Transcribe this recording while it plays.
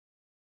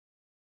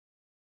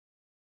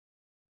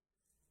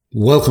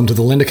Welcome to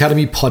the Lend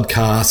Academy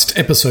podcast,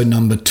 episode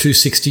number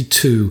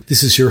 262.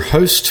 This is your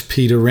host,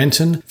 Peter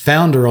Renton,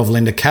 founder of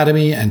Lend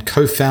Academy and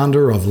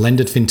co-founder of Lend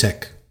It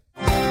Fintech.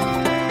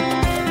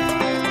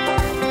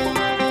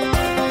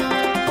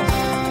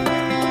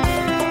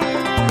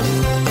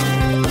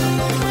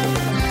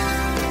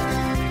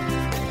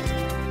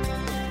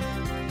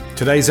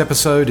 Today's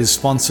episode is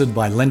sponsored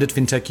by Lend It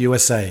Fintech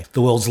USA.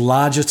 The world's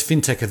largest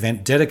fintech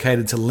event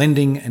dedicated to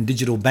lending and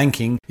digital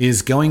banking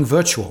is going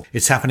virtual.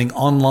 It's happening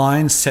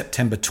online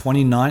September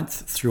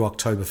 29th through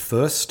October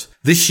 1st.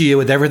 This year,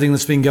 with everything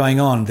that's been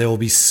going on, there will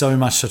be so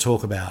much to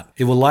talk about.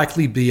 It will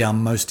likely be our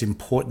most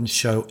important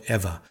show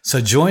ever. So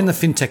join the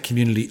fintech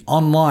community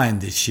online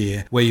this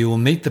year, where you will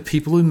meet the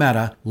people who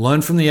matter,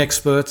 learn from the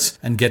experts,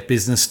 and get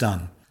business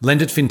done.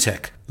 Lend It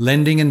Fintech,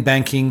 lending and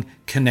banking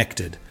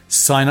connected.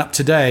 Sign up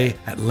today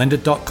at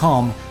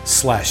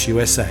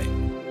lendit.com/USA.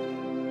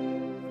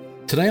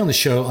 Today on the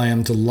show, I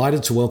am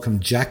delighted to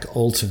welcome Jack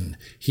Alton.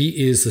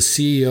 He is the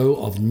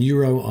CEO of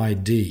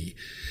NeuroID.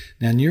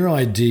 Now,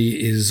 NeuroID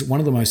is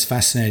one of the most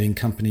fascinating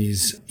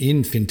companies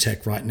in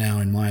fintech right now,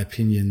 in my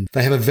opinion.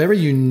 They have a very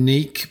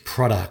unique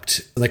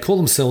product. They call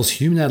themselves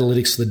human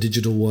analytics for the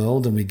digital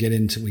world, and we get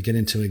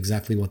into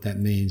exactly what that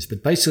means.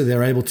 But basically,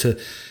 they're able to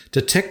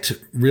detect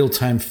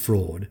real-time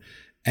fraud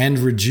and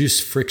reduce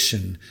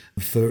friction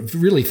for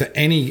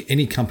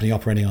any company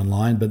operating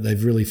online, but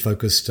they've really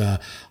focused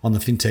on the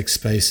fintech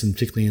space and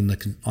particularly in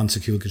the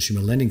unsecured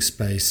consumer lending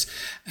space.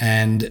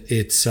 And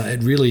it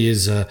really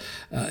is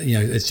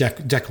as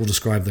Jack will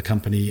describe the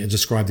company,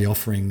 describe the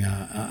offering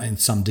in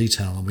some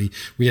detail, and we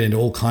get into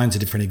all kinds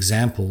of different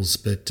examples.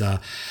 But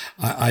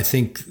I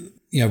think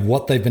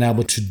what they've been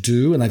able to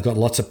do, and they've got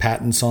lots of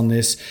patents on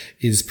this,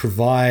 is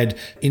provide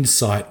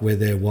insight where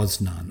there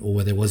was none or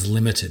where there was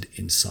limited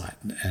insight.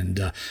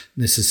 And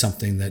this is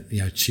something that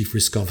chief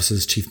risk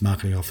officers, chief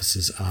marketing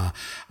officers are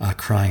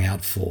crying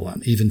out for.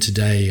 Even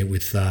today,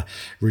 with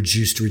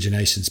reduced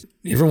originations,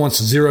 everyone wants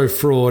zero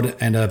fraud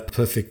and a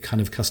perfect kind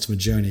of customer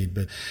journey.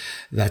 But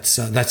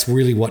that's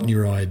really what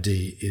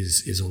NeuroID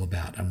is all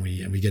about, and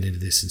we get into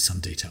this in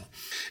some detail.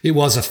 It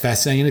was a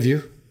fascinating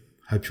interview.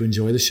 Hope you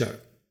enjoy the show.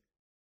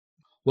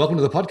 Welcome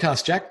to the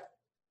podcast, Jack.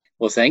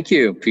 Well, thank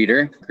you,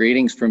 Peter.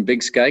 Greetings from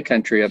Big Sky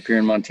Country up here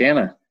in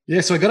Montana.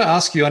 Yeah, so I got to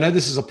ask you. I know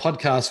this is a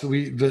podcast, but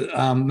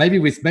maybe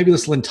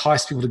this will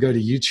entice people to go to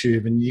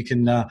YouTube, and you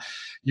can.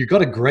 You've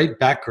got a great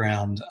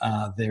background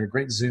there, a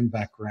great Zoom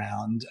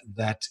background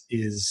that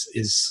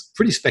is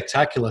pretty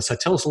spectacular. So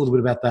tell us a little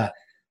bit about that.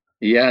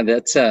 Yeah,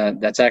 that's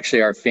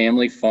actually our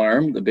family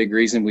farm. The big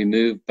reason we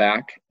moved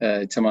back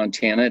to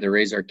Montana to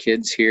raise our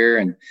kids here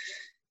and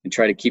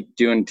try to keep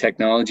doing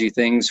technology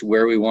things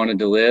where we wanted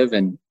to live.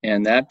 And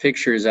that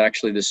picture is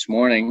actually this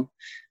morning.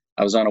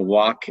 I was on a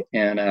walk,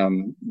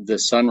 and the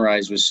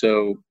sunrise was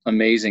so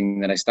amazing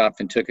that I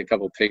stopped and took a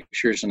couple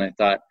pictures, and I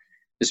thought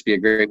this would be a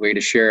great way to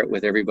share it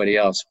with everybody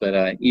else.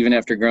 But even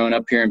after growing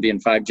up here and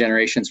being 5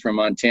 generations from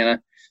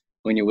Montana,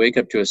 when you wake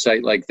up to a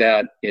site like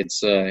that,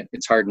 it's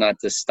hard not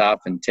to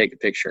stop and take a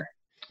picture.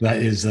 That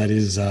is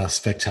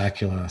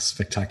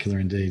spectacular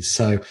indeed.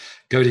 So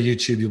go to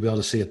YouTube, you'll be able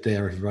to see it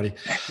there, everybody.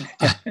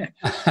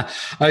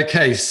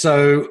 Okay,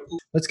 so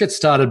let's get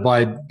started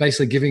by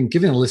basically giving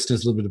the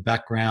listeners a little bit of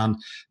background.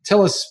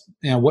 Tell us,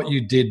 what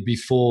you did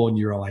before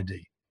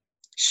NeuroID.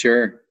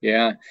 Sure,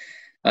 yeah.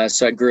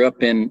 So I grew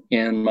up in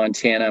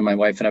Montana. My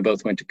wife and I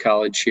both went to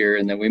college here,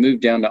 and then we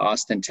moved down to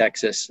Austin,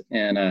 Texas,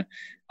 and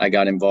I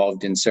got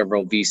involved in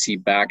several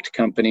VC-backed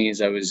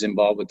companies. I was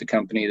involved with the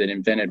company that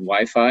invented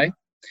Wi-Fi,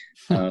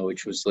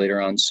 which was later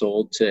on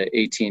sold to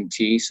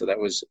AT&T. So that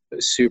was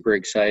super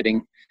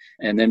exciting.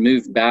 And then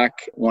moved back,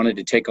 wanted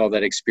to take all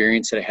that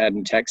experience that I had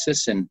in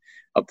Texas and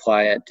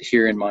apply it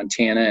here in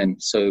Montana.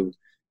 And so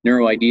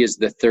NeuroID is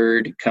the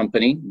third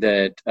company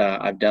that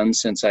I've done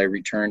since I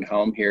returned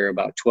home here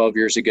about 12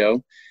 years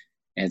ago.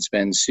 And it's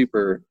been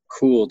super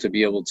cool to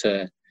be able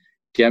to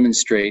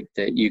demonstrate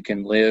that you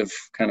can live,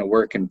 kind of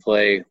work and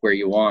play where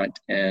you want.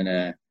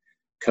 And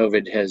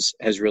COVID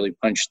has really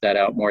punched that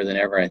out more than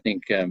ever. I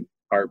think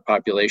our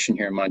population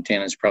here in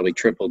Montana has probably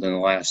tripled in the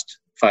last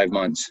 5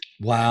 months.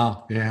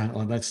 Wow. Yeah.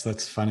 Well,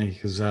 that's funny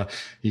because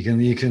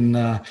you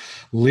can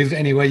live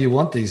anywhere you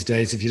want these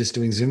days if you're just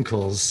doing Zoom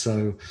calls.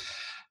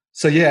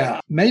 So yeah,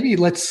 maybe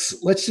let's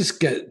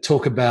just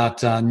talk about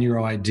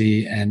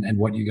NeuroID and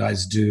what you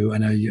guys do. I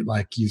know you've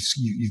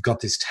got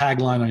this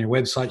tagline on your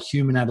website,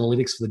 human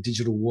analytics for the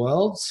digital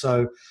world.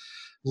 So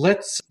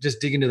let's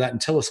just dig into that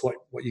and tell us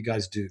what you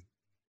guys do.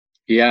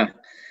 Yeah.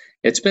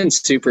 It's been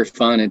super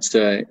fun. It's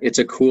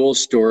a cool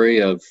story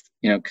of,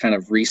 kind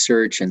of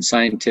research and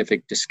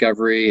scientific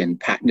discovery and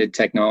patented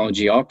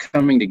technology all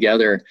coming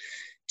together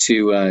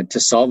to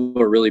solve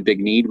a really big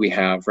need we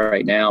have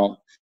right now.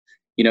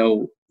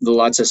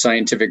 Lots of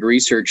scientific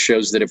research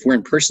shows that if we're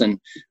in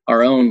person,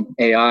 our own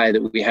AI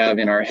that we have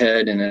in our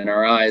head and in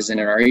our eyes and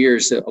in our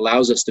ears, it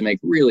allows us to make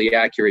really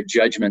accurate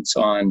judgments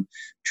on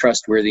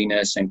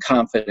trustworthiness and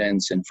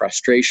confidence and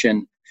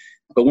frustration.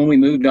 But when we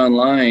moved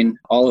online,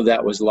 all of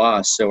that was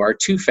lost. So our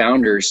two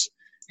founders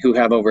who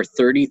have over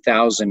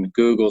 30,000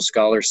 Google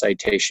Scholar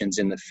citations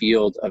in the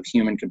field of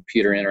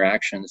human-computer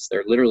interactions.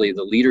 They're literally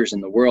the leaders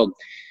in the world.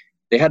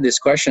 They had this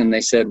question.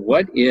 They said,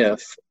 what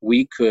if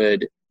we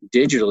could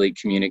digitally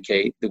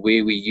communicate the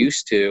way we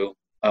used to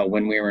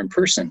when we were in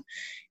person?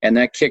 And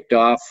that kicked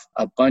off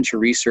a bunch of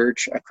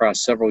research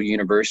across several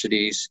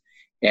universities.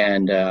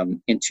 And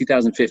in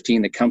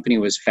 2015, the company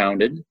was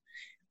founded.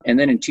 And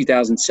then in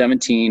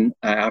 2017,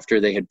 after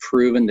they had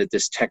proven that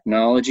this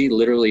technology,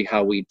 literally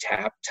how we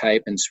tap,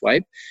 type, and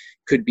swipe,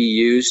 could be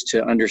used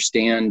to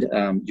understand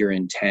your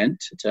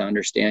intent, to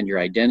understand your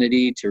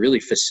identity, to really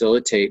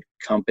facilitate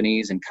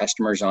companies and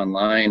customers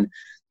online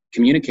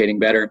communicating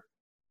better,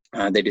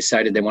 they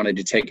decided they wanted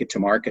to take it to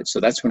market.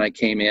 So that's when I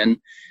came in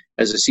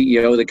as a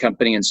CEO of the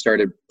company and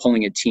started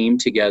pulling a team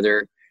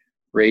together,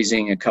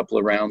 raising a couple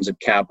of rounds of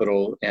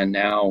capital, and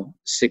now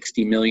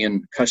 60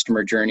 million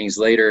customer journeys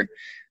later,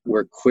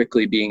 we're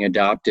quickly being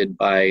adopted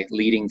by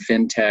leading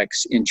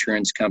fintechs,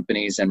 insurance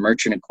companies, and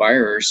merchant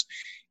acquirers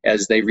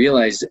as they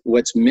realize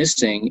what's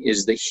missing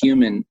is the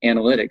human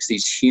analytics.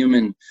 These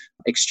human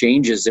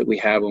exchanges that we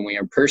have when we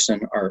are in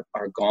person are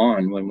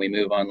gone when we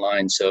move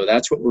online. So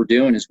that's what we're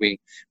doing is we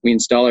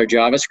install our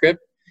JavaScript,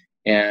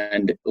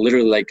 and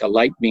literally like a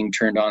light being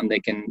turned on, they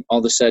can all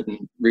of a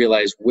sudden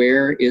realize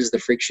where is the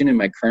friction in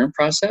my current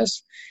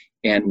process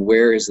and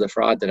where is the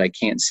fraud that I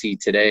can't see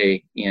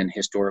today in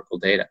historical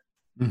data.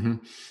 Mm-hmm.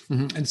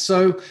 Mm-hmm. And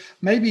so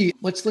maybe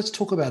let's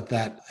talk about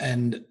that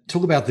and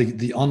talk about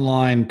the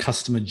online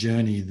customer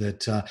journey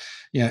that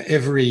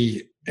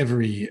every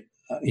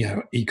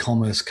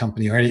e-commerce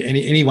company or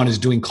anyone who's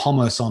doing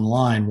commerce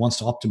online wants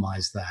to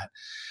optimize that.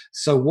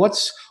 So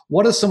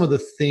what are some of the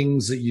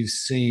things that you've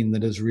seen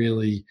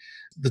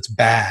that's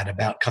bad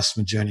about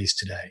customer journeys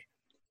today?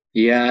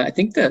 Yeah, I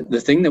think that the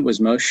thing that was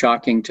most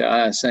shocking to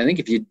us, I think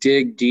if you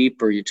dig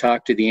deep or you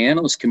talk to the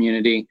analyst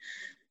community,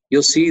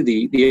 you'll see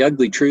the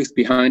ugly truth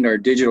behind our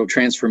digital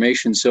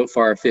transformation so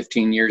far,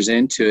 15 years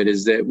into it,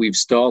 is that we've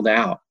stalled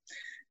out.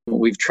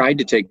 We've tried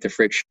to take the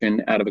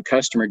friction out of a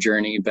customer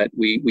journey, but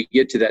we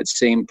get to that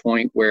same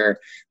point where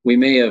we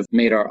may have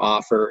made our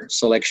offer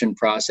selection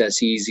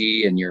process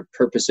easy and your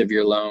purpose of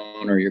your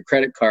loan or your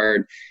credit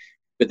card.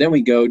 But then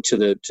we go to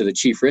the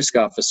chief risk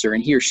officer,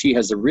 and he or she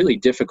has a really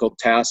difficult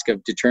task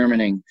of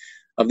determining,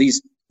 of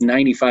these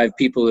 95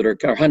 people or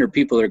 100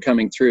 people that are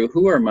coming through,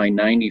 who are my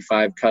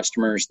 95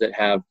 customers that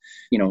have,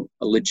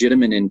 a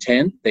legitimate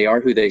intent? They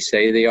are who they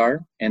say they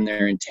are, and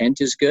their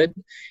intent is good.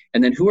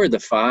 And then who are the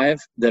 5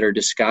 that are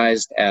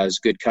disguised as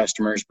good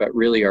customers, but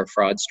really are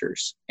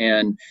fraudsters?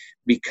 And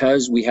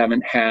because we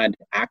haven't had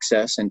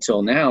access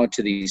until now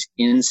to these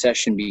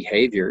in-session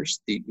behaviors,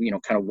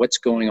 kind of what's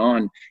going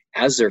on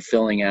as they're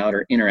filling out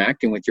or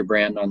interacting with your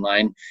brand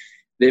online,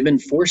 they've been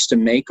forced to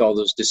make all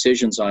those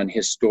decisions on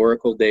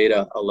historical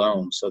data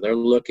alone. So they're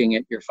looking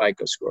at your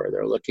FICO score,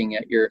 they're looking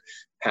at your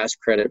past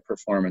credit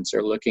performance,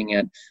 they're looking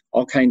at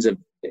all kinds of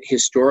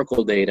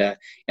historical data,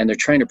 and they're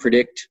trying to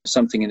predict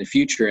something in the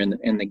future.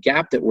 And the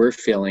gap that we're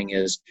filling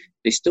is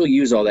they still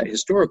use all that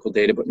historical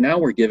data, but now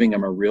we're giving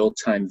them a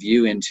real-time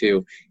view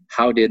into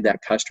how did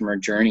that customer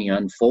journey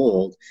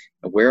unfold,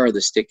 where are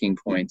the sticking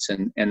points,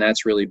 and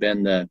that's really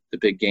been the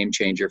big game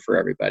changer for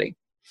everybody.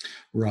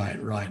 Right.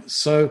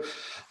 So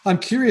I'm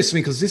curious,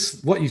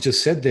 because what you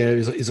just said there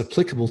is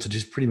applicable to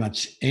just pretty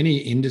much any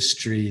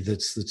industry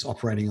that's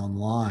operating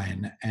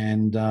online.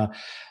 And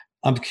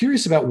I'm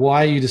curious about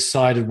why you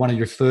decided one of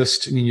your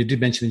first, you did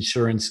mention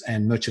insurance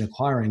and merchant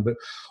acquiring, but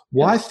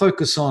why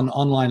focus on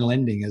online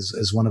lending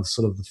as one of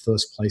sort of the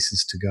first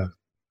places to go?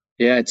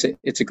 Yeah,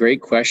 it's a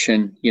great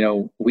question.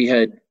 We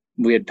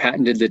had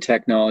patented the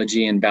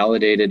technology and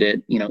validated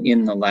it,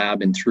 in the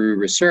lab and through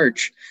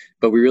research,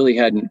 but we really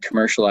hadn't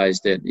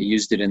commercialized it,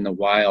 used it in the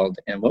wild.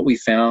 And what we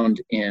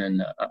found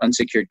in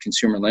unsecured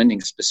consumer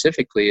lending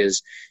specifically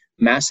is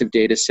massive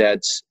data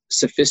sets,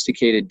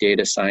 sophisticated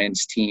data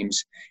science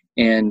teams,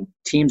 and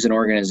teams and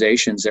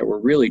organizations that were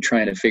really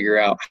trying to figure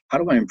out, how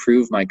do I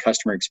improve my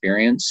customer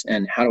experience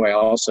and how do I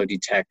also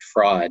detect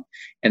fraud?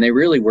 And they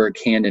really work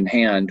hand in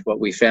hand. What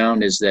we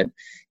found is that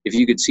if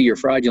you could see your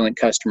fraudulent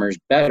customers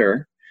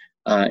better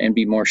and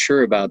be more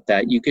sure about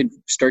that, you could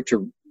start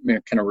to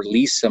kind of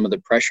release some of the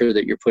pressure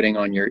that you're putting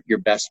on your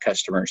best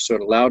customers. So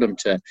it allowed them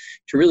to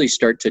really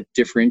start to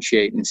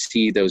differentiate and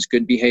see those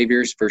good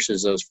behaviors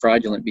versus those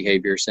fraudulent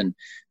behaviors. And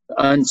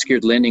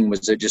unsecured lending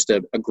was just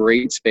a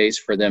great space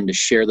for them to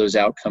share those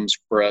outcomes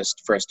for us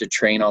to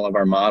train all of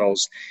our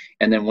models.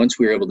 And then once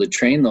we were able to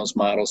train those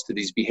models to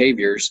these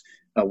behaviors,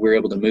 we're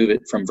able to move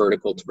it from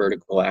vertical to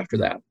vertical after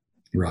that.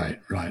 Right.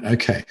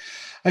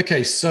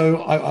 Okay. So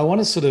I want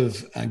to sort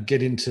of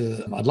get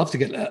into, I'd love to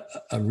get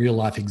a real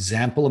life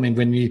example.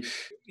 When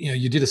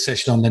you did a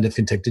session on Lender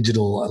FinTech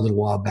Digital a little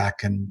while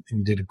back, and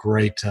you did a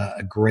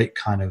great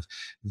kind of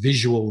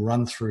visual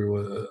run through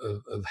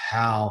of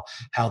how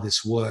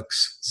this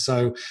works.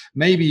 So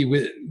maybe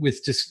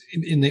with just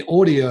in the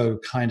audio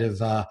kind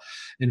of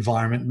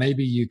environment,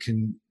 maybe you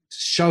can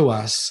show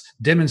us,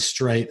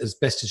 demonstrate as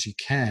best as you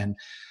can,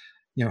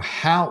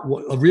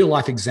 a real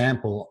life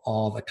example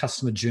of a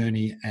customer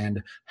journey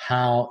and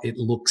how it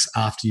looks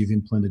after you've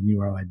implemented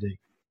NeuroID.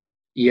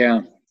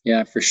 Yeah,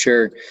 for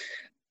sure.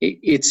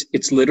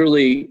 It's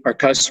literally, our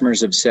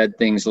customers have said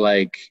things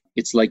like,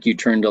 it's like you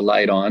turned a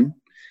light on.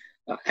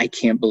 I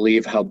can't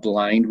believe how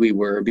blind we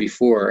were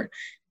before.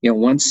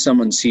 Once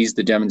someone sees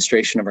the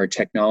demonstration of our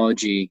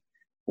technology,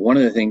 one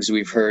of the things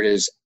we've heard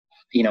is,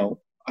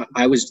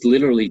 I was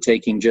literally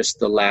taking just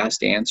the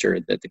last answer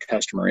that the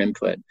customer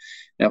input.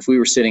 Now, if we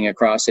were sitting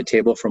across a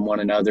table from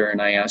one another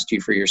and I asked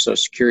you for your social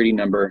security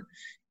number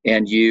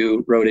and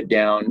you wrote it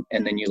down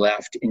and then you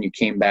left and you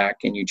came back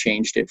and you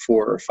changed it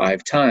 4 or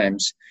 5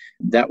 times,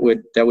 that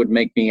would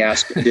make me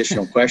ask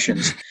additional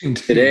questions.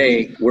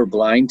 Today, we're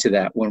blind to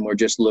that when we're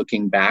just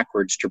looking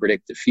backwards to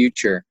predict the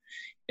future.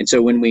 And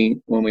so when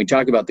we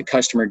talk about the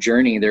customer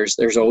journey,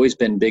 there's always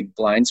been big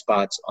blind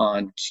spots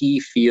on key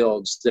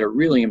fields that are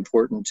really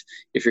important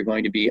if you're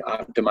going to be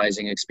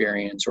optimizing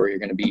experience or you're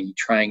going to be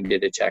trying to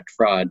detect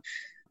fraud.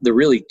 The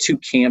really 2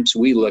 camps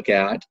we look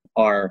at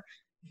are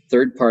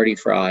third-party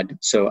fraud,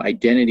 so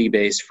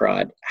identity-based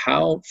fraud.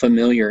 How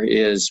familiar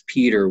is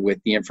Peter with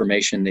the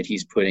information that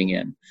he's putting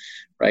in,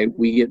 right?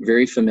 We get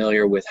very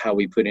familiar with how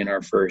we put in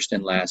our first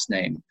and last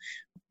name,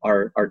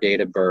 our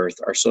date of birth,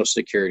 our social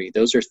security.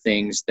 Those are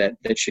things that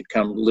should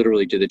come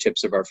literally to the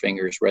tips of our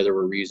fingers, whether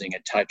we're using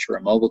a touch or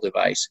a mobile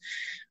device.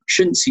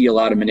 Shouldn't see a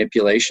lot of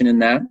manipulation in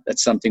that.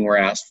 That's something we're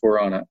asked for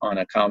on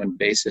a common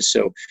basis.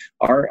 So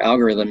our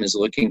algorithm is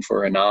looking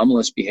for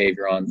anomalous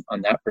behavior on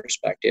that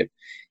perspective.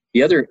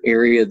 The other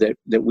area that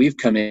we've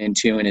come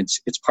into, and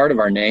it's part of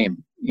our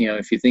name.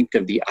 If you think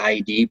of the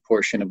ID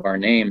portion of our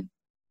name,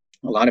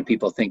 a lot of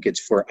people think it's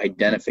for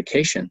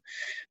identification,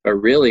 but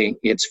really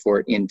it's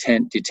for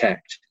intent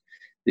detect.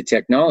 The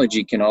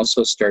technology can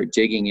also start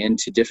digging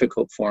into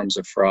difficult forms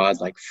of fraud,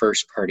 like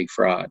first-party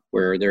fraud,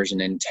 where there's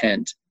an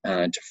intent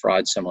to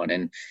fraud someone.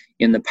 And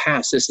in the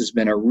past, this has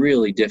been a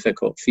really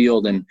difficult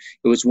field. And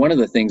it was one of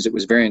the things that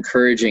was very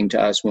encouraging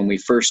to us when we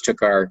first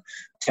took our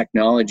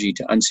technology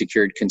to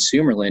unsecured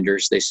consumer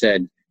lenders. They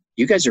said,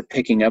 you guys are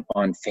picking up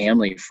on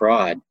family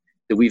fraud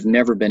that we've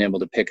never been able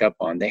to pick up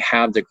on. They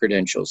have the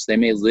credentials. They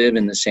may live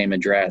in the same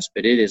address,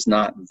 but it is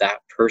not that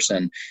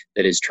person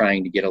that is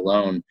trying to get a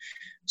loan.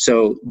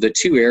 So the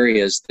 2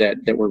 areas that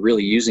we're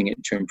really using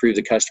it to improve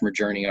the customer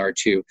journey are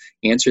to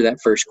answer that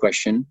first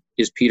question,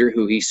 is Peter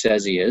who he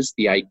says he is,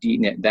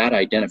 that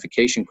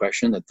identification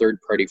question, the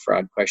third-party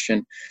fraud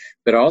question,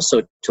 but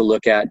also to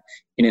look at,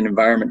 in an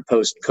environment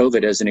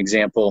post-COVID as an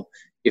example,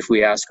 if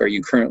we ask, are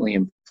you currently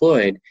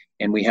employed,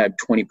 and we had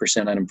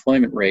 20%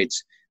 unemployment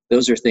rates,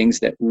 those are things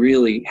that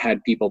really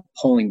had people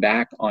pulling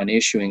back on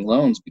issuing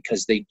loans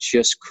because they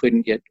just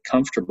couldn't get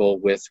comfortable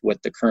with what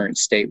the current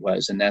state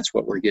was. And that's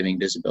what we're giving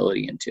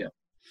visibility into.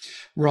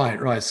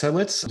 Right. So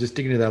let's just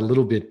dig into that a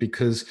little bit,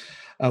 because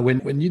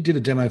when you did a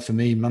demo for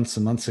me months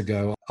and months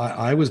ago,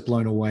 I was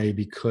blown away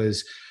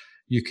because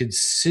you could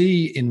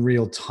see in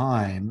real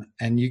time,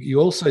 and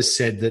you also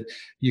said that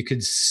you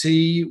could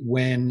see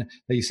when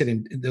you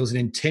said there was an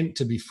intent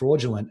to be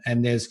fraudulent,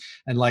 and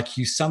like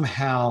you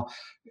somehow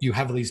you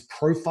have these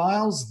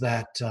profiles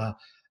that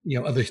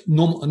of a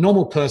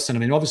normal person. I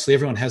mean, obviously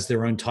everyone has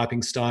their own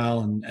typing style,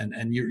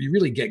 and you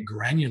really get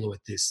granular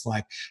with this,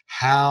 like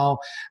how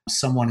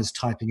someone is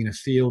typing in a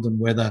field, and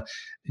whether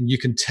you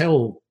can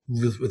tell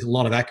with a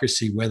lot of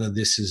accuracy whether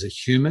this is a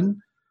human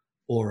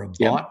or a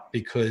bot,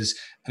 because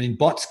I mean,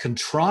 bots can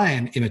try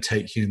and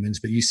imitate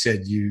humans, but you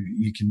said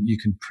you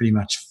can pretty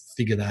much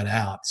figure that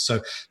out. So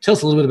tell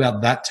us a little bit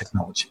about that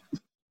technology.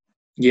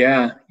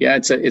 Yeah,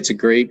 it's a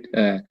great.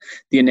 The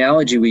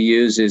analogy we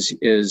use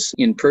is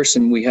in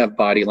person we have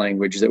body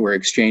language that we're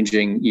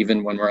exchanging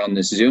even when we're on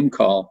this Zoom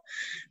call.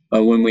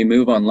 When we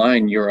move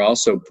online, you're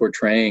also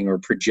portraying or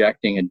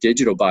projecting a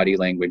digital body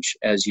language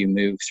as you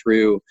move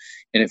through.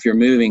 And if you're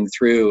moving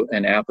through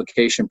an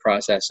application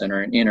process and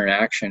or an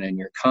interaction and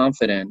you're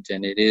confident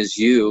and it is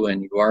you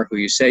and you are who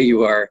you say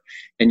you are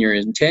and your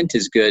intent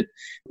is good,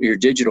 your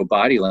digital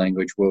body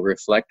language will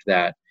reflect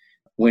that.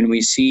 When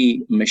we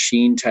see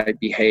machine type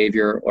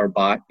behavior or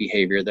bot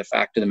behavior, the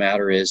fact of the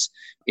matter is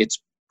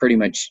it's pretty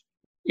much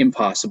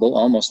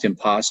almost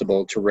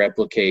impossible to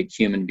replicate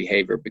human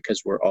behavior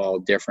because we're all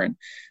different.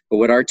 But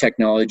what our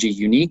technology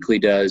uniquely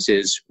does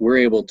is we're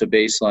able to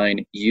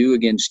baseline you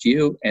against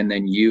you and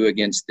then you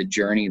against the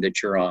journey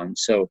that you're on.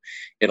 So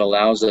it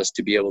allows us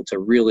to be able to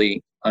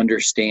really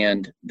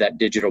understand that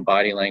digital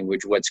body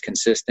language, what's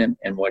consistent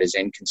and what is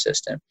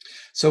inconsistent.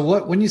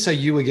 So when you say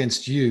you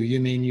against you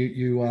mean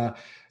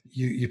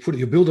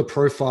you build a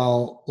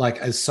profile like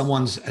as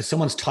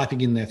someone's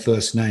typing in their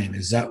first name.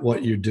 Is that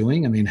what you're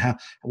doing? I mean,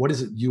 what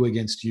is it, you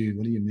against you?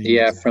 What do you mean?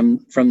 Yeah,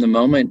 from the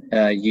moment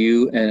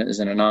you as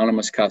an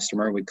anonymous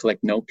customer, we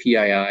collect no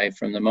PII.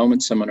 From the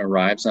moment someone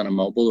arrives on a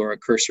mobile or a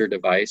cursor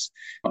device,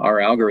 our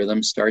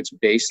algorithm starts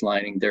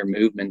baselining their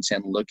movements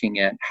and looking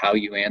at how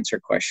you answer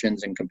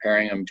questions and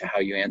comparing them to how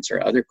you answer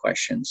other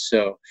questions.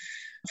 So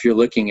if you're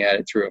looking at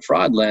it through a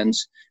fraud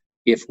lens,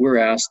 if we're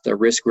asked a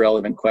risk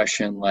relevant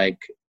question like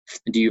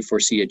do you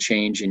foresee a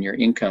change in your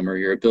income or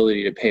your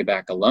ability to pay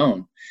back a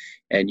loan?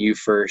 And you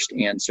first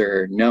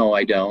answer, no,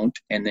 I don't.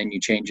 And then you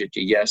change it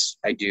to, yes,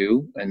 I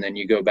do. And then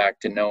you go back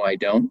to, no, I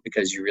don't,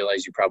 because you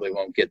realize you probably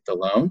won't get the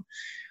loan.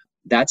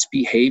 That's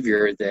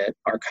behavior that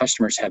our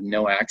customers have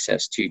no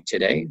access to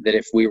today, that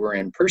if we were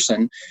in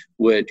person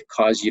would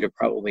cause you to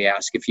probably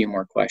ask a few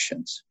more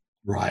questions.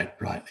 Right.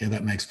 Yeah,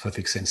 that makes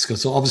perfect sense.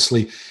 Because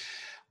obviously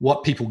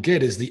what people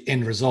get is the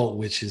end result,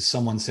 which is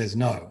someone says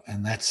no.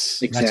 And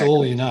that's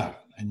all you know.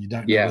 And you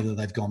don't know whether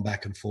they've gone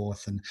back and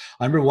forth. And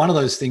I remember one of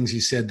those things you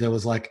said, there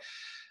was like,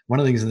 one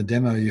of the things in the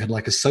demo, you had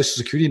like a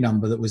social security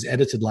number that was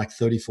edited like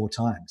 34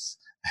 times.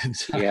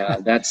 Yeah,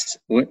 that's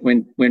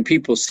when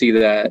people see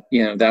that,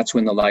 that's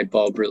when the light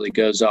bulb really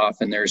goes off.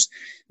 And there's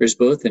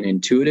both an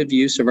intuitive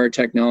use of our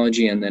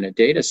technology and then a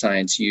data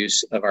science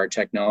use of our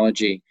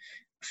technology.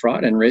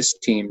 Fraud and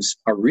risk teams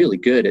are really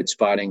good at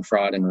spotting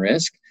fraud and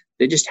risk.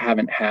 They just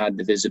haven't had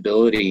the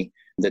visibility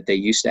that they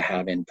used to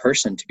have in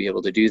person to be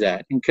able to do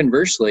that. And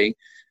conversely,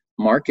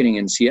 marketing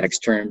and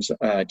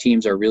CX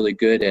teams are really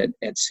good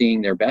at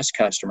seeing their best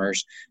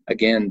customers.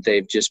 Again,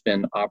 they've just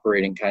been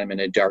operating kind of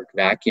in a dark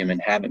vacuum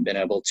and haven't been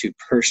able to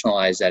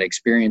personalize that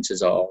experience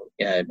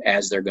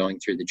as they're going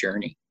through the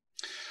journey.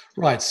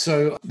 Right.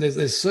 So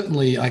there's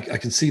certainly, I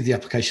can see the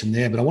application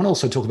there, but I want to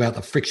also talk about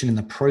the friction in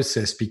the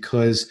process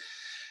because,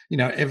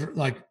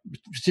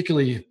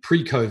 particularly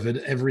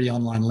pre-COVID, every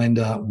online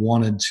lender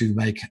wanted to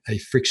make a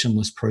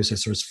frictionless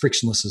process or as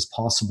frictionless as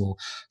possible.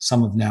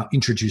 Some have now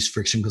introduced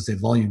friction because their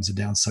volumes are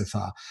down so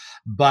far.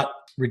 But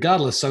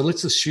regardless, so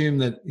let's assume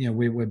that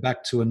we're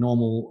back to a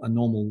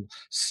normal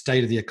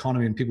state of the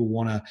economy and people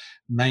want to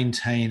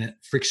maintain it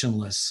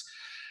frictionless.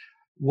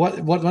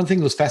 What one thing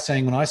that was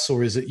fascinating when I saw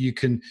is that you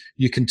can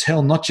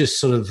tell not just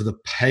sort of the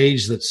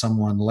page that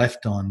someone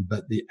left on,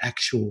 but the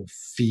actual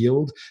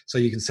field. So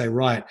you can say,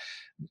 right,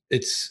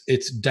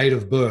 it's date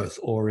of birth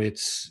or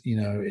it's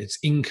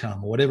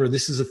income or whatever.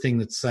 This is a thing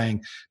that's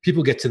saying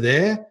people get to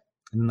there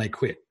and then they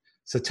quit.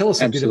 So tell us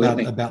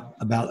Absolutely. a bit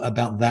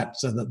about that,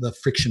 so the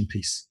friction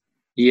piece.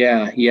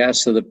 Yeah.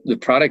 So the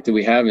product that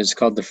we have is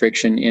called the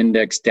Friction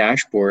Index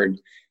Dashboard.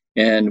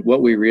 And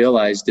what we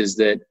realized is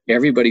that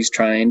everybody's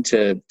trying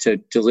to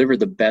deliver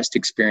the best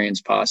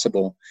experience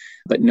possible,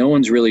 but no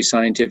one's really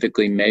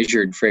scientifically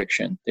measured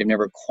friction. They've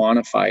never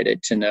quantified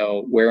it to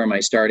know where am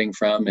I starting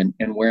from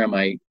and where am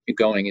I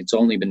going. It's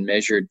only been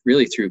measured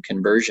really through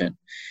conversion,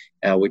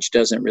 which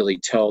doesn't really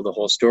tell the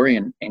whole story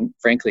and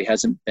frankly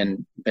hasn't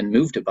been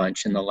moved a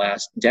bunch in the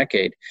last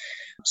decade.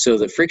 So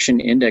the Friction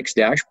Index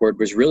Dashboard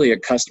was really a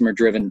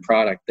customer-driven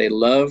product. They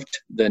loved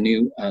the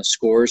new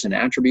scores and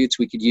attributes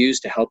we could use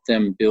to help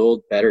them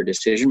build better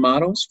decision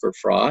models for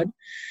fraud.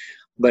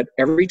 But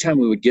every time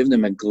we would give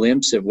them a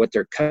glimpse of what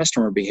their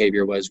customer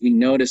behavior was, we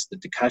noticed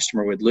that the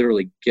customer would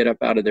literally get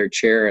up out of their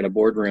chair at a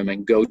boardroom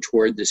and go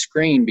toward the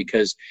screen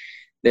because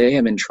they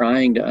have been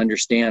trying to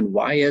understand,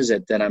 why is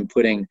it that I'm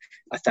putting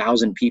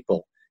 1,000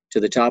 people to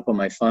the top of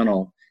my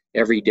funnel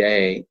every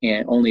day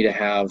and only to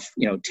have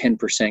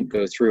 10%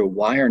 go through?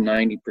 Why are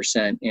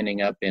 90%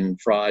 ending up in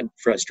fraud,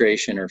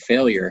 frustration, or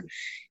failure?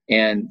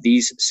 And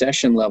these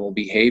session level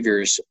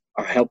behaviors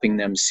are helping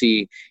them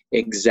see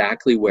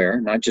exactly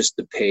where, not just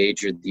the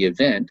page or the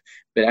event,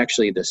 but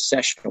actually the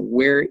session.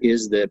 Where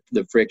is the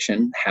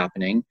friction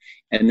happening?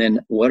 And then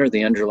what are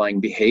the underlying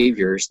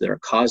behaviors that are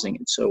causing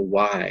it? So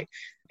why?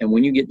 And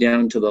when you get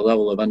down to the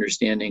level of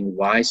understanding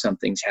why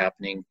something's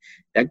happening,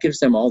 that gives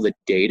them all the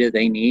data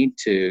they need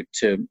to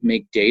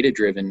make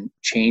data-driven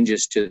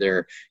changes to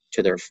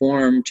their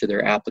form, to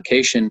their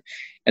application.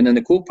 And then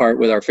the cool part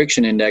with our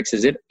friction index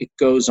is it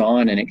goes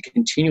on and it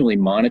continually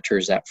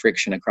monitors that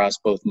friction across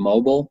both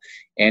mobile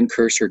and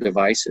cursor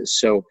devices.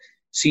 So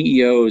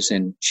CEOs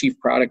and chief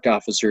product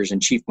officers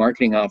and chief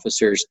marketing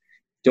officers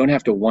don't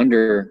have to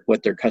wonder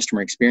what their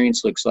customer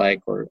experience looks like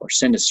or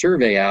send a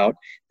survey out.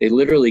 They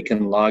literally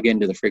can log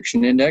into the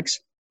friction index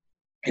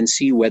and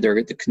see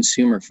whether the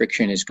consumer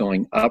friction is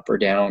going up or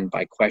down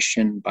by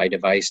question, by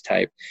device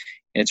type.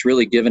 And it's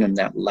really given them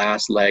that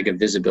last leg of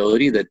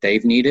visibility that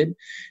they've needed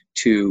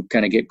to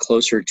kind of get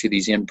closer to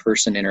these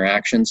in-person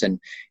interactions and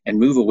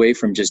move away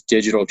from just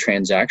digital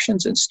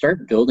transactions and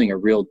start building a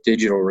real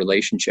digital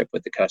relationship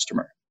with the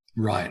customer.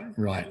 Right.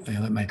 Yeah,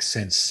 that makes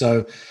sense.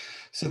 So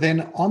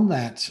then on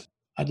that,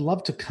 I'd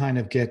love to kind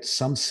of get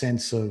some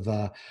sense of,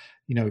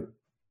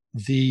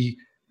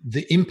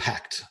 the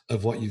impact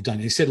of what you've done.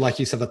 You said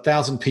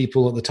 1,000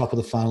 people at the top of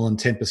the funnel and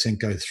 10%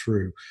 go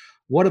through.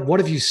 What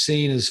have you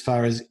seen as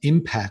far as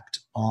impact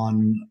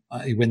on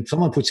when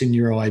someone puts in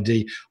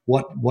NeuroID?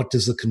 What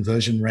does the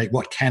conversion rate?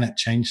 What can it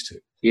change to?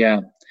 Yeah,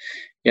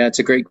 it's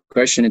a great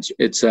question.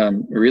 It's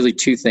really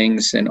two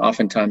things, and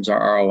oftentimes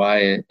our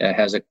ROI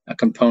has a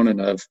component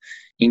of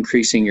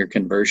increasing your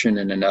conversion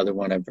and another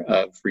one of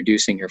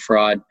reducing your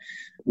fraud.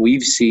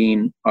 We've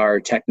seen our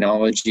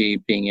technology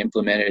being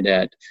implemented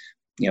at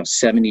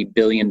 $70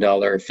 billion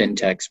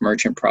fintechs,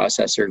 merchant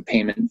processor,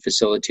 payment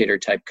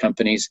facilitator type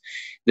companies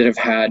that have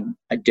had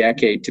a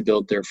decade to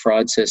build their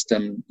fraud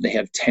system. They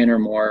have 10 or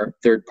more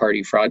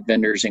third-party fraud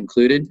vendors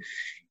included.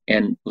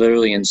 and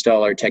literally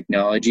install our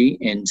technology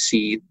and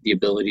see the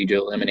ability to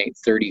eliminate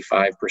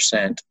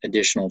 35%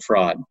 additional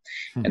fraud.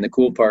 And the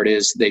cool part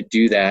is they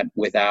do that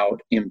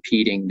without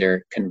impeding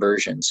their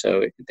conversion.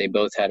 So they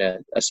both had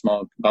a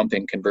small bump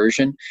in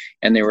conversion,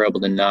 and they were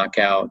able to knock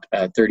out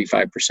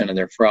 35% of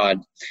their fraud.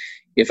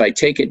 If I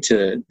take it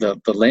to the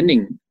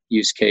lending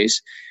use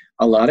case,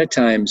 a lot of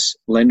times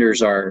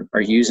lenders are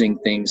using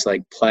things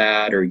like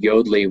Plaid or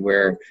Yodlee,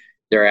 where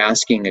they're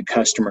asking a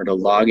customer to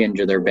log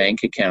into their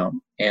bank account.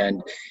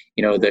 And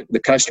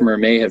the customer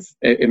may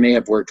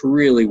have worked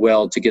really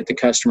well to get the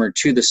customer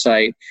to the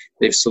site.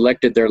 They've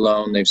selected their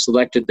loan, they've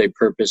selected their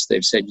purpose,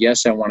 they've said,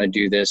 yes, I want to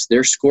do this.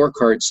 Their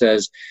scorecard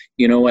says,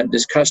 you know what,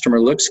 this customer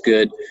looks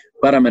good,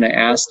 but I'm going to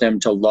ask them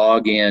to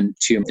log in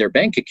to their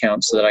bank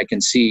account so that I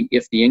can see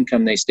if the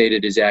income they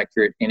stated is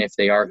accurate and if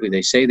they are who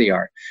they say they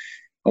are.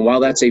 And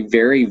while that's a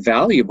very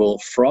valuable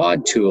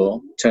fraud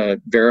tool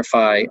to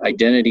verify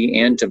identity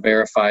and to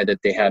verify that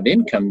they have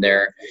income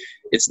there,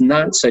 it's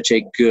not such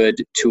a good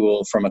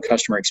tool from a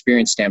customer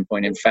experience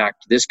standpoint. In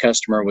fact, this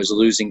customer was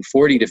losing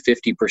 40 to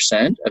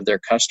 50% of their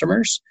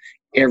customers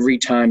every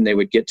time they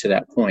would get to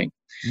that point.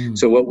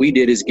 So what we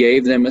did is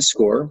gave them a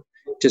score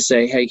to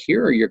say, hey,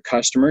 here are your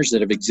customers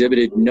that have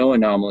exhibited no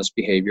anomalous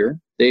behavior.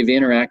 They've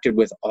interacted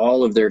with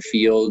all of their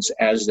fields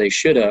as they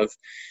should have.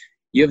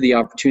 You have the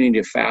opportunity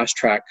to fast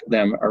track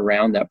them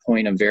around that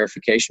point of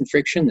verification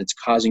friction that's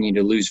causing you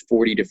to lose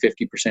 40 to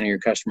 50% of your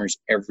customers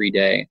every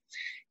day.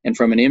 And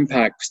from an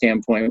impact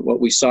standpoint,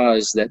 what we saw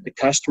is that the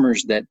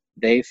customers that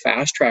they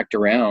fast tracked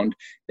around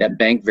that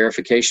bank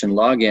verification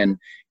login,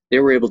 they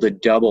were able to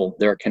double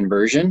their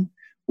conversion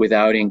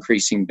without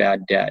increasing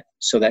bad debt.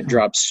 So that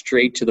drops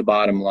straight to the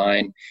bottom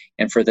line.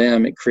 And for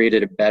them, it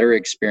created a better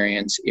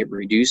experience. It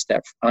reduced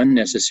that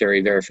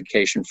unnecessary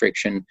verification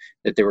friction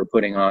that they were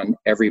putting on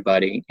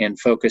everybody and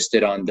focused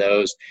it on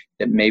those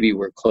that maybe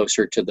were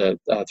closer to the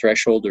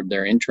threshold of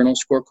their internal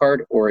scorecard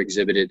or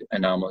exhibited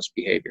anomalous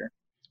behavior.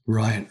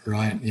 Right.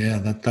 Yeah,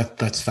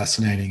 that's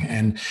fascinating.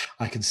 And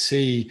I can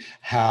see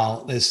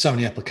how there's so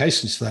many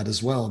applications for that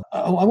as well.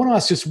 I want to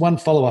ask just one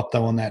follow-up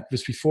though on that,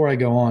 just before I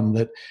go on,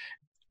 that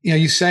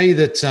you say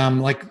that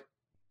like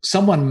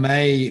someone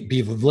may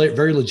be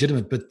very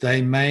legitimate, but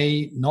they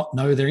may not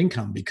know their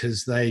income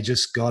because they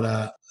just got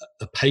a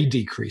pay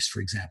decrease, for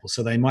example.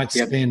 So they might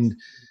spend,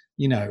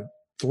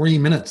 3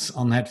 minutes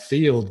on that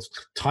field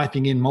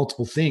typing in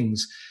multiple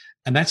things,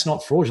 and that's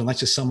not fraudulent.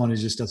 That's just someone who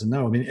just doesn't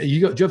know. I mean, do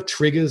you have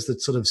triggers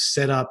that sort of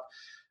set up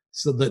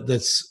so that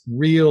that's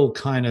real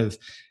kind of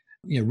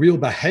real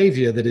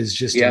behavior that is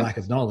just a lack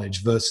of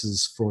knowledge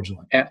versus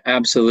fraudulent?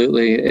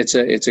 Absolutely. It's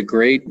a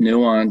great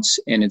nuance,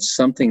 and it's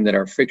something that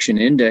our friction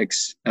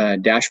index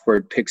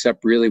dashboard picks up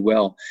really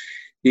well.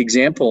 The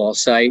example I'll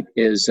cite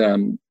is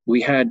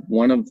we had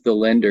one of the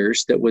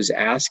lenders that was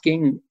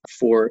asking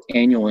for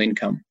annual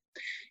income,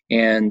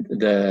 and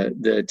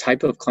the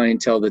type of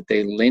clientele that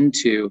they lend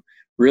to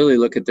really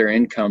look at their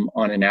income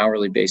on an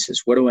hourly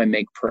basis. What do I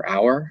make per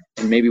hour?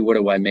 And maybe what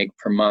do I make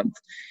per month?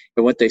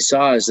 But what they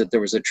saw is that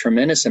there was a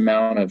tremendous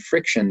amount of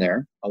friction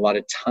there, a lot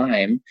of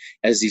time,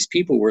 as these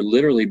people were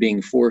literally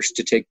being forced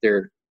to take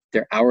their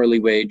hourly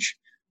wage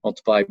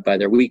multiplied by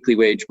their weekly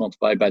wage,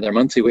 multiplied by their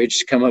monthly wage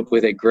to come up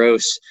with a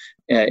gross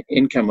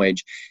income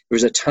wage. There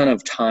was a ton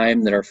of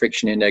time that our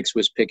friction index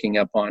was picking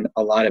up on,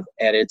 a lot of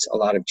edits, a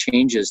lot of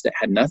changes that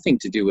had nothing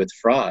to do with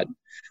fraud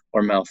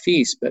or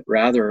malfeasance, but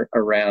rather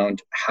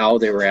around how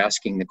they were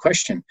asking the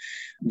question.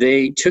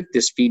 They took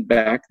this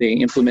feedback, they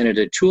implemented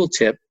a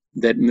tooltip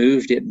that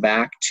moved it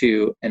back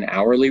to an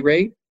hourly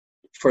rate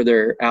for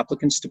their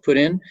applicants to put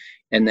in.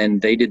 And then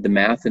they did the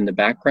math in the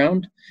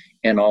background.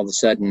 And all of a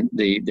sudden,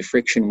 the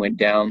friction went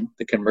down,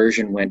 the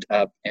conversion went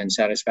up, and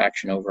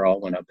satisfaction overall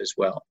went up as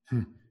well.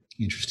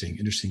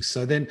 Interesting.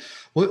 So then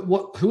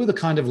who are the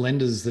kind of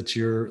lenders that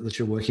you're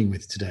working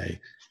with today?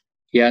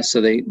 Yeah,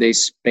 so they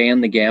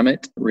span the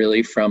gamut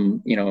really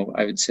from,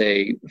 I would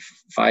say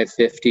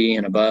 550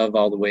 and above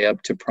all the way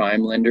up to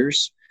prime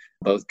lenders,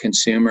 both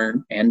consumer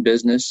and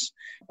business.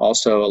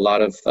 Also, a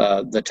lot of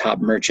the top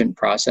merchant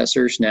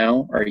processors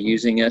now are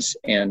using us.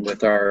 And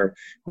with our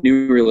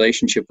new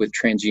relationship with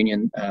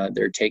TransUnion,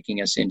 they're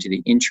taking us into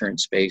the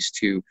insurance space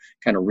to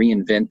kind of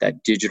reinvent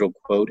that digital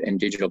quote and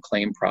digital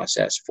claim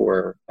process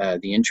for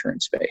the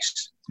insurance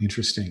space.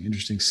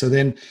 Interesting. So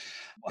then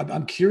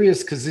I'm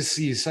curious, because this,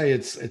 you say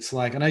it's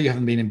like, I know you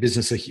haven't been in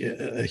business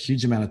a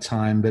huge amount of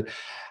time, but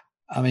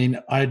I mean,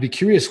 I'd be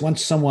curious,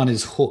 once someone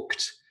is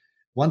hooked,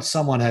 once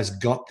someone has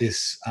got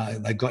this,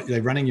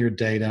 they're running your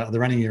data,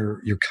 they're running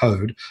your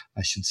code,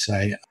 I should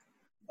say.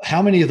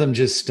 How many of them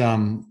just,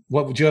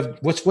 what would you have?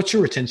 What's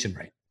your retention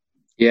rate?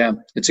 Yeah,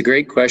 it's a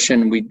great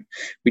question. We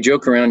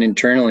joke around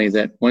internally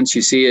that once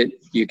you see it,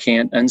 you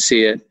can't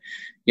unsee it.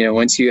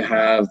 Once you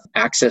have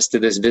access to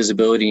this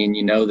visibility and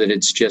you know that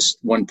it's just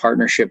one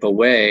partnership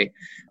away,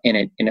 and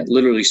it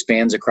literally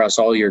spans across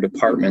all your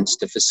departments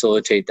to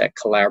facilitate that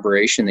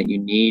collaboration that you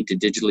need to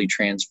digitally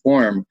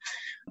transform.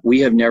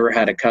 We have never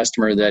had a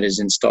customer that has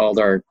installed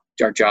our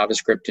our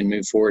JavaScript and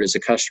moved forward as a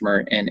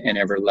customer and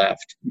ever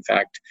left. In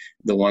fact,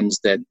 the ones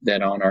that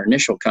on our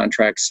initial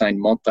contracts signed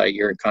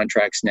multi-year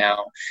contracts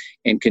now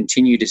and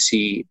continue to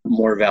see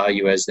more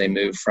value as they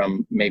move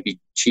from maybe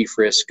chief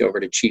risk over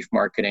to chief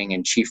marketing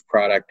and chief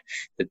product,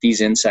 that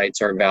these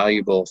insights are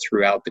valuable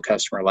throughout the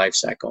customer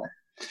lifecycle.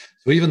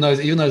 So even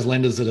those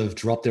lenders that have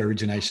dropped their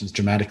originations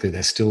dramatically,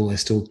 they're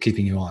still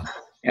keeping you on.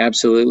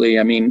 Absolutely.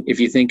 I mean, if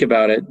you think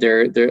about it,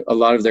 a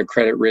lot of their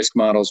credit risk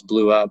models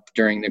blew up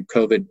during the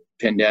COVID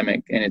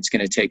pandemic, and it's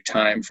going to take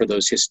time for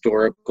those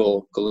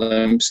historical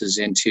glimpses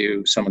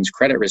into someone's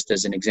credit risk,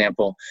 as an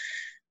example.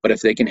 But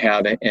if they can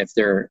have it, if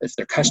their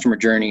customer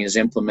journey is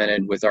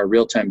implemented with our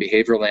real-time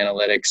behavioral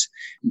analytics,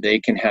 they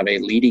can have a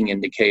leading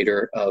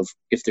indicator of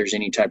if there's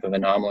any type of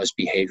anomalous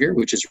behavior,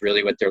 which is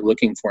really what they're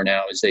looking for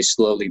now as they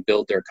slowly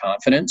build their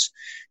confidence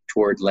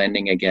toward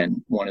lending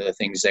again. One of the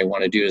things they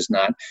want to do is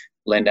not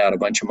lend out a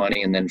bunch of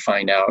money and then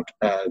find out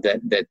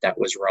that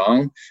was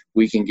wrong.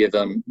 We can give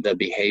them the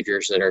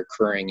behaviors that are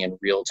occurring in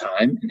real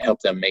time and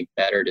help them make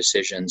better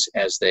decisions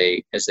as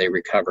they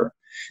recover.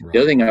 Right. The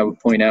other thing I would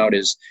point out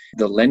is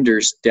the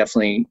lenders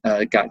definitely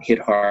got hit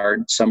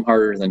hard, some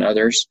harder than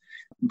others.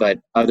 But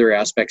other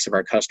aspects of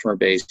our customer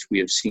base, we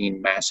have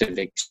seen massive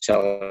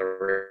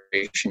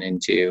acceleration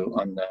into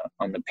on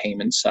the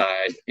payment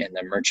side and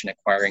the merchant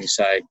acquiring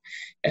side,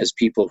 as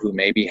people who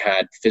maybe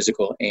had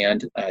physical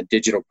and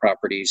digital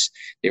properties,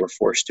 they were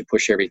forced to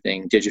push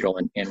everything digital,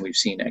 and we've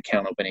seen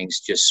account openings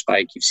just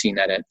spike. You've seen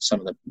that at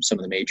some of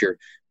the major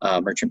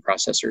merchant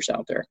processors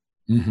out there.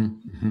 Mm-hmm,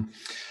 mm-hmm.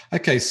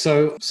 Okay,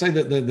 so say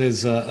that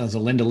there's a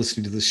lender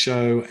listening to the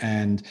show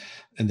and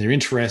they're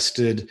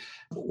interested.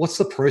 What's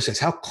the process?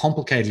 How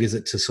complicated is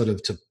it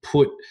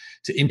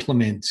to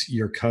implement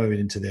your code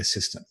into their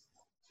system?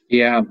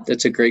 Yeah,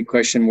 that's a great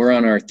question. We're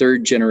on our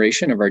third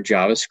generation of our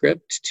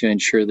JavaScript to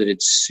ensure that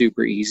it's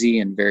super easy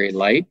and very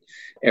light.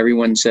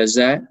 Everyone says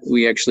that.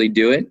 We actually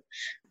do it.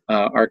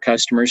 Our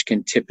customers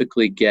can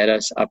typically get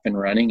us up and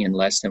running in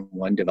less than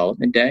one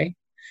development day.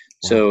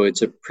 Wow. So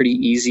it's a pretty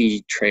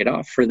easy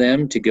trade-off for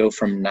them to go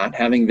from not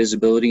having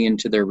visibility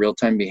into their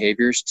real-time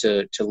behaviors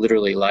to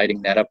literally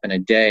lighting that up in a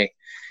day.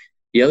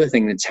 The other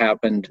thing that's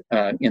happened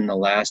in the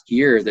last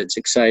year that's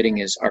exciting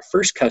is our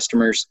first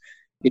customers,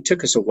 it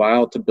took us a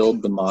while to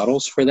build the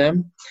models for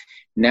them.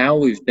 Now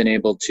we've been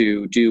able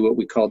to do what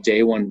we call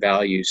day one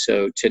value.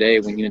 So today,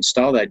 when you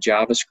install that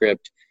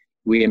JavaScript,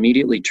 we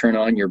immediately turn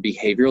on your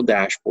behavioral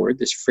dashboard,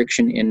 this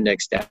friction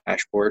index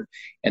dashboard,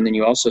 and then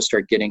you also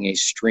start getting a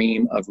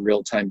stream of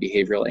real-time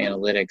behavioral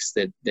analytics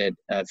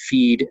that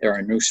feed or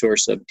a new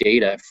source of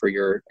data for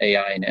your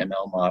AI and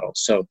ML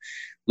models. So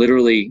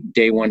literally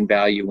day one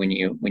value when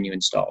you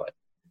install it.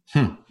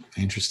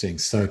 Interesting.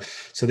 So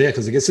there,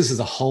 because I guess this is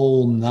a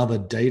whole nother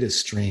data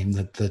stream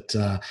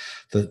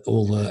that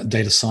all the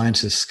data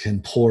scientists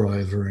can pore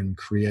over and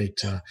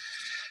create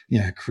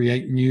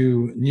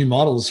new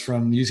models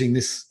from using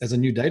this as a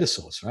new data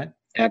source, right?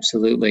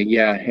 Absolutely.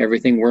 Yeah.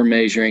 Everything we're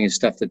measuring is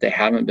stuff that they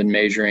haven't been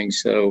measuring.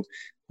 So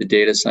the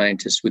data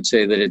scientists would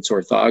say that it's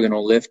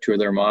orthogonal lift to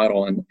their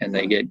model, and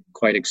they get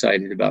quite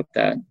excited about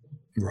that.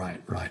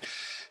 Right.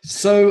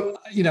 So,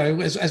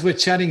 as we're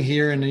chatting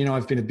here, and,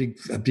 I've been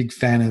a big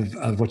fan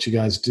of what you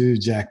guys do,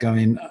 Jack. I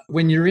mean,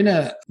 when you're in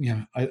a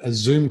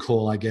Zoom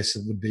call, I guess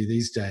it would be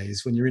these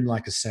days, when you're in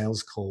like a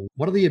sales call,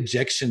 what are the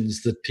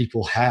objections that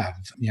people have,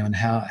 and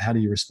how do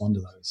you respond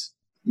to those?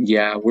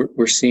 Yeah,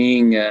 we're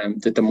seeing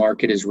that the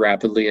market is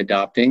rapidly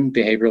adopting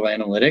behavioral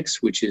analytics,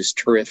 which is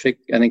terrific,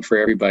 I think, for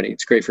everybody.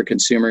 It's great for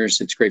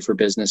consumers. It's great for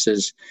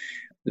businesses.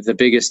 The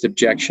biggest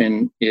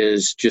objection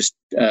is just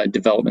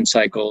development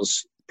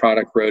cycles,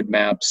 product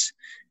roadmaps,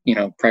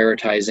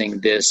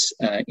 prioritizing this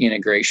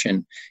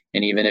integration.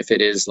 And even if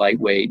it is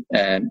lightweight,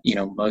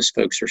 most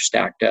folks are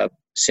stacked up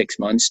 6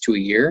 months to a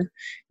year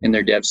in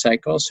their dev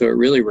cycle. So it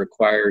really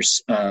requires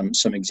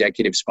some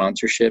executive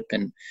sponsorship.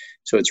 And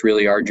so it's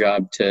really our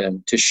job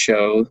to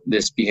show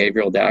this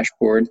behavioral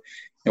dashboard.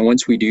 And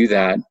once we do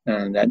that,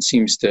 that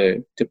seems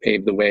to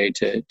pave the way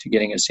to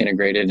getting us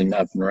integrated and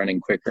up and running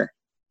quicker.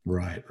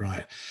 Right.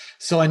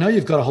 So I know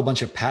you've got a whole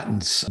bunch of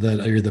patents that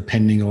are either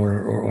pending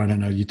or I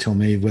don't know, you tell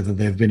me whether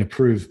they've been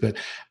approved, but,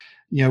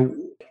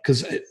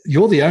 because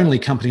you're the only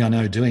company I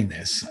know doing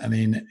this. I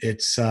mean,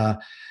 it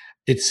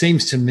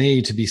seems to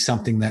me to be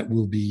something that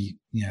will be,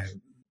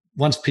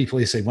 once people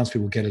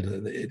get it,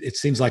 it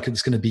seems like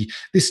it's going to be,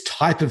 this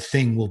type of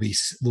thing will be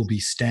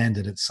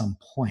standard at some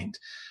point.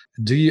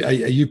 Are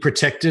you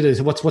protected?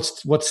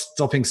 What's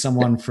stopping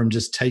someone from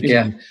just taking?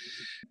 Yeah.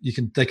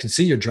 They can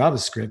see your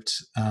JavaScript.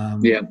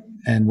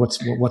 And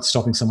what's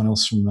stopping someone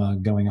else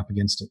from going up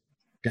against it?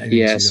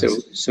 Yeah,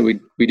 so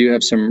we do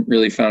have some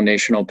really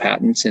foundational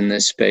patents in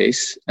this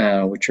space,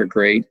 which are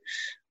great.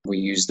 We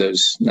use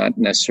those not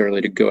necessarily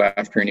to go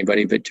after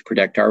anybody, but to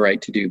protect our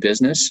right to do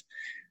business.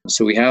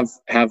 So we have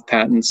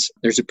patents.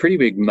 There's a pretty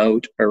big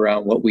moat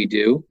around what we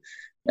do.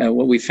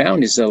 What we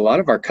found is that a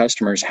lot of our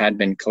customers had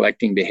been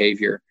collecting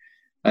behavior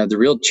The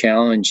real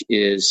challenge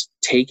is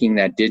taking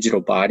that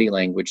digital body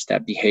language,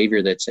 that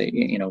behavior that's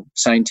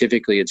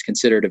scientifically it's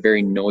considered a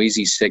very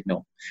noisy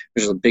signal.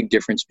 There's a big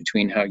difference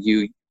between how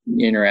you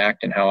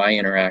interact and how I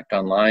interact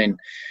online.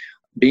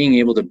 Being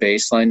able to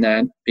baseline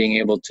that, being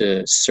able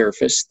to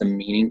surface the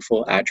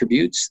meaningful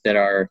attributes that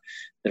are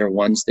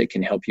ones that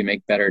can help you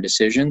make better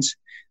decisions,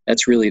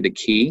 that's really the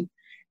key.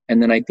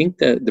 And then I think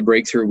the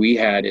breakthrough we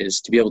had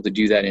is to be able to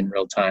do that in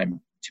real time,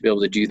 to be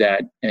able to do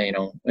that,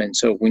 and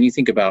so when you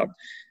think about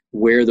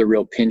where the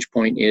real pinch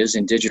point is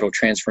in digital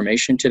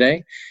transformation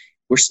today,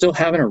 we're still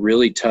having a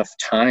really tough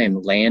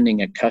time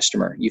landing a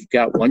customer. You've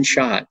got one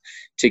shot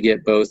to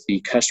get both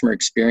the customer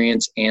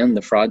experience and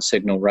the fraud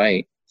signal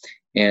right.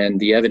 And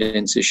the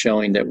evidence is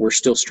showing that we're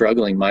still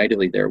struggling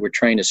mightily there. We're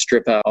trying to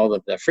strip out all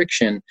of the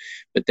friction,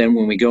 but then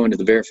when we go into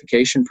the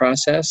verification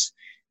process,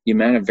 the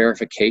amount of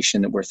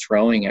verification that we're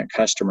throwing at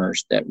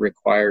customers that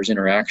requires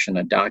interaction,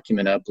 a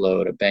document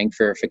upload, a bank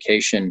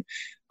verification,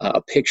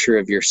 a picture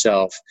of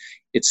yourself,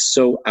 it's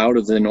so out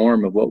of the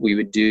norm of what we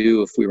would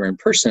do if we were in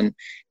person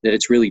that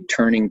it's really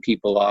turning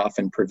people off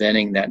and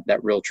preventing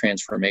that real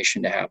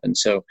transformation to happen.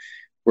 So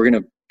we're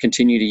going to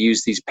continue to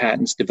use these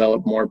patents,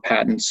 develop more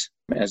patents.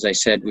 As I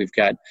said, we've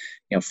got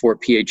 4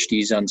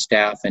 PhDs on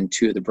staff and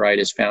 2 of the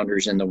brightest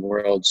founders in the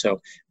world. So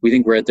we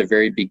think we're at the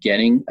very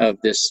beginning of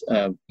this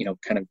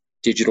kind of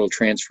digital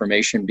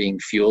transformation being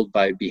fueled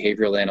by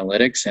behavioral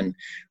analytics, and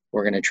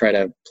we're going to try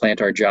to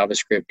plant our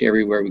JavaScript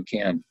everywhere we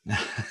can.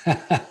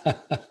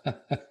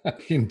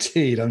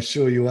 Indeed, I'm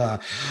sure you are.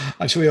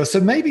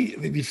 So maybe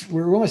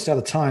we're almost out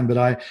of time, but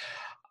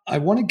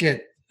I'd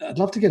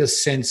love to get a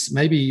sense,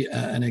 maybe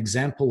an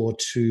example or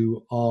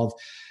two of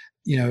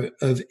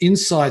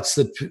insights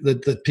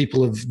that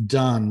people have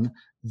done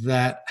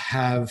that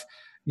have,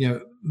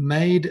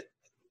 made,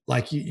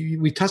 like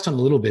we touched on a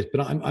little bit,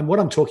 but what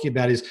I'm talking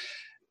about is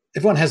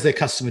everyone has their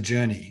customer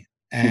journey,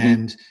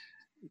 and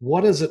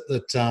what is it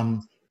that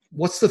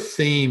what's the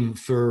theme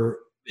for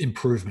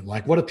improvement?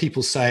 Like, what do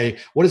people say?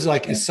 What is it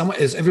like? Is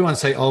everyone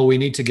say, oh, we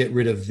need to get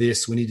rid of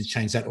this, we need to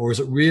change that, or is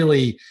it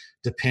really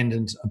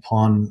dependent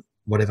upon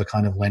whatever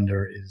kind of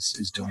lender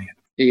is doing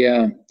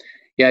it?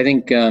 Yeah, I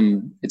think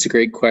it's a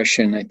great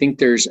question. I think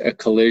there's a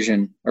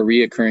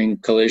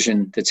reoccurring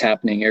collision that's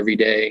happening every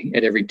day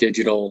at every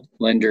digital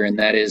lender, and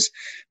that is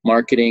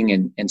marketing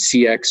and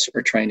CX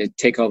are trying to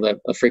take all the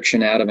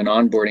friction out of an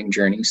onboarding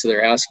journey. So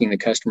they're asking the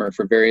customer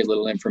for very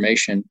little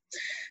information,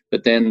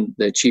 but then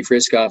the chief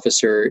risk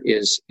officer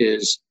is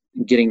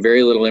getting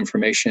very little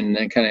information and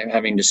then kind of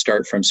having to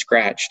start from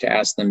scratch to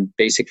ask them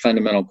basic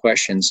fundamental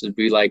questions. It'd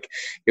be like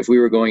if we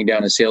were going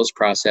down a sales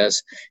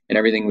process and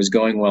everything was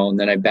going well, and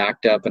then I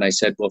backed up and I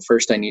said, well,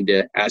 first I need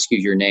to ask you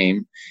your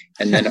name,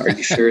 and then are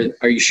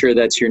you sure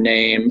that's your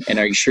name, and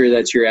are you sure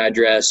that's your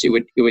address? It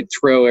would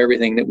throw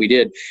everything that we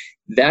did.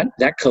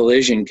 That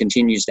collision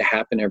continues to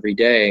happen every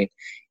day.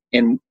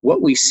 And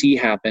what we see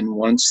happen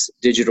once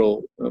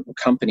digital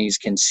companies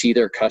can see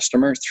their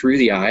customer through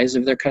the eyes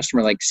of their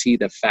customer, like see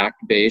the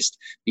fact-based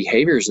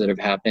behaviors that have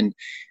happened.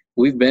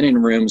 We've been in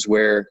rooms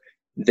where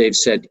they've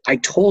said, I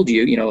told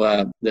you,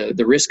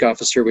 the risk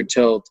officer would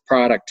tell the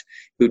product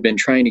who'd been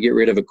trying to get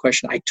rid of a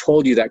question, I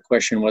told you that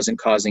question wasn't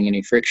causing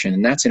any friction.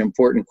 And that's an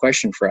important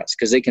question for us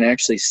because they can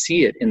actually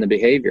see it in the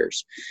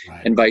behaviors.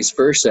 Right. And vice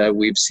versa,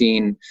 we've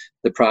seen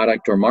the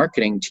product or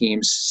marketing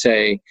teams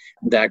say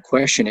that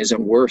question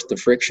isn't worth the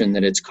friction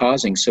that it's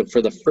causing. So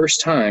for the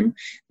first time,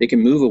 they can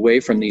move away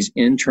from these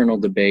internal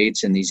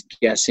debates and these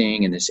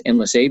guessing and this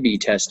endless A/B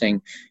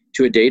testing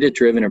to a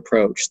data-driven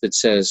approach that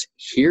says,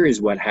 here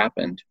is what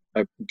happened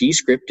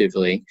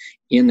descriptively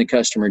in the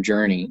customer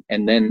journey.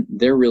 And then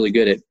they're really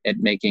good at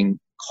making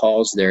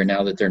calls there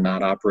now that they're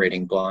not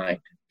operating blind.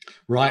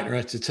 Right.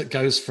 It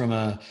goes from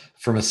a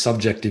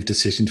subjective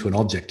decision to an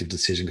objective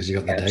decision because you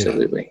got the data.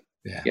 Absolutely.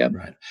 Yeah. Yep.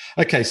 Right.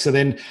 Okay. So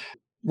then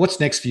what's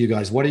next for you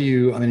guys?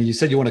 You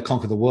said you want to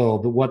conquer the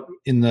world, but what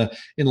in the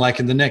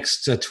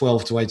next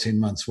 12 to 18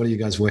 months, what are you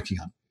guys working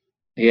on?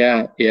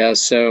 Yeah.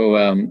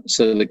 So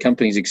the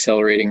company's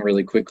accelerating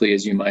really quickly,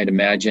 as you might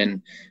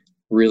imagine.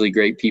 Really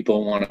great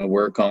people want to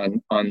work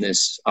on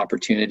this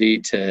opportunity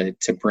to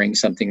bring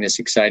something this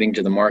exciting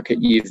to the market.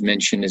 You've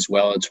mentioned as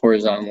well, it's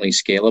horizontally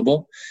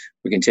scalable.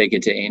 We can take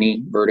it to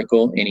any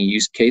vertical, any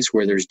use case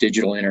where there's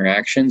digital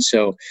interaction.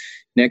 So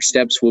next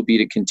steps will be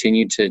to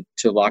continue to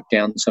lock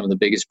down some of the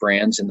biggest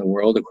brands in the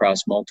world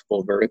across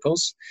multiple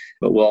verticals,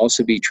 but we'll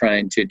also be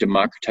trying to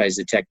democratize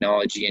the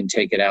technology and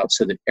take it out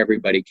so that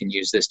everybody can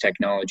use this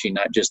technology,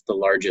 not just the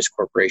largest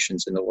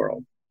corporations in the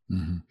world.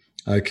 Mm-hmm.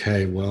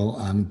 Okay,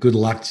 well, good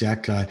luck,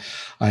 Jack. I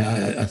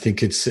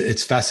think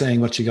it's fascinating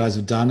what you guys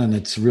have done, and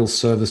it's real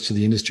service to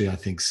the industry, I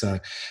think. So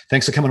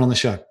thanks for coming on the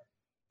show.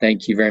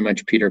 Thank you very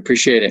much, Peter.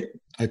 Appreciate it.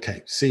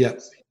 Okay, see ya.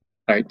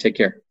 All right, take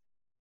care.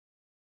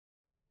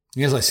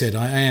 As I said,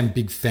 I am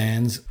big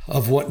fans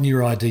of what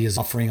NeuroID is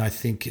offering. I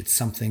think it's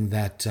something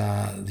that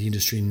the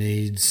industry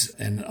needs,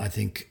 and I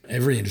think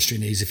every industry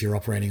needs if you're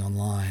operating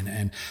online.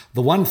 And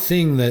the one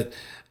thing that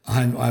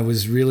I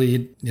was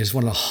really just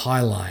wanted to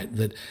highlight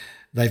that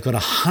they've got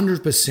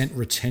 100%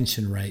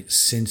 retention rate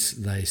since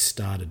they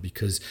started,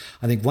 because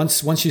I think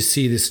once you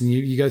see this and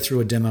you go through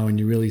a demo and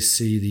you really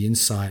see the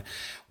insight,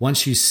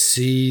 once you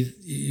see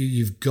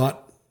you've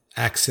got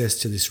access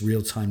to this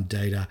real-time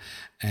data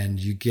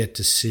and you get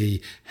to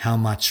see how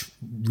much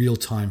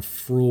real-time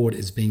fraud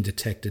is being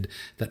detected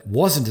that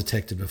wasn't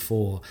detected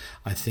before,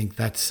 I think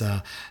that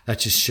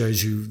just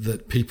shows you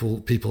that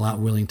people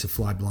aren't willing to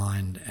fly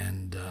blind,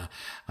 and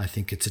I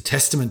think it's a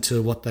testament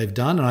to what they've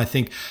done. And I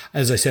think,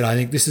 as I said, I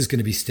think this is going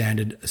to be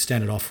standard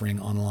offering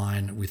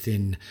online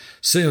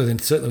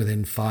certainly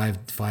within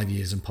 5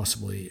 years, and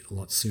possibly a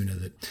lot sooner.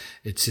 That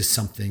it's just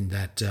something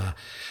that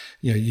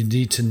you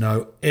need to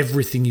know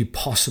everything you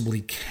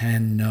possibly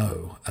can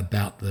know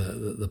about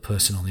the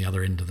person on the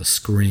other end of the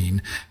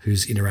screen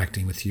who's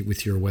interacting with you,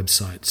 with your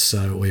website,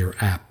 or your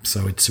app.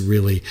 So it's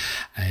really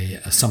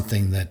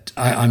something that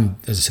I'm,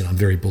 as I said, I'm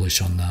very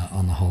bullish on the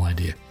whole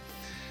idea.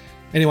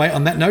 Anyway,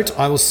 on that note,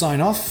 I will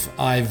sign off.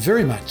 I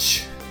very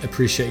much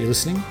appreciate you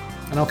listening,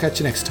 and I'll catch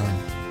you next time.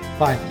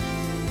 Bye.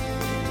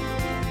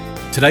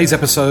 Today's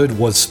episode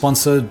was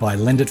sponsored by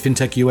Lend It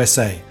Fintech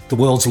USA. The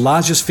world's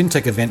largest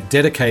fintech event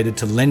dedicated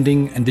to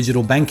lending and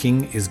digital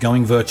banking is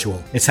going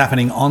virtual. It's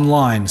happening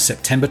online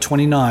September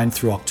 29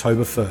 through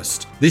October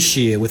 1st. This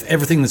year, with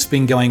everything that's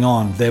been going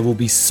on, there will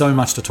be so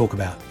much to talk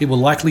about. It will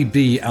likely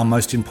be our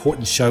most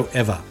important show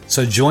ever.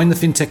 So join the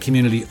fintech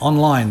community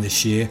online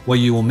this year, where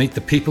you will meet the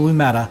people who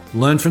matter,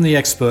 learn from the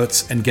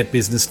experts, and get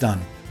business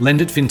done.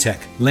 Lend It Fintech,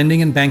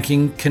 lending and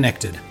banking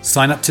connected.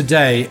 Sign up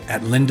today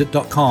at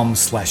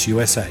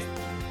lendit.com/USA.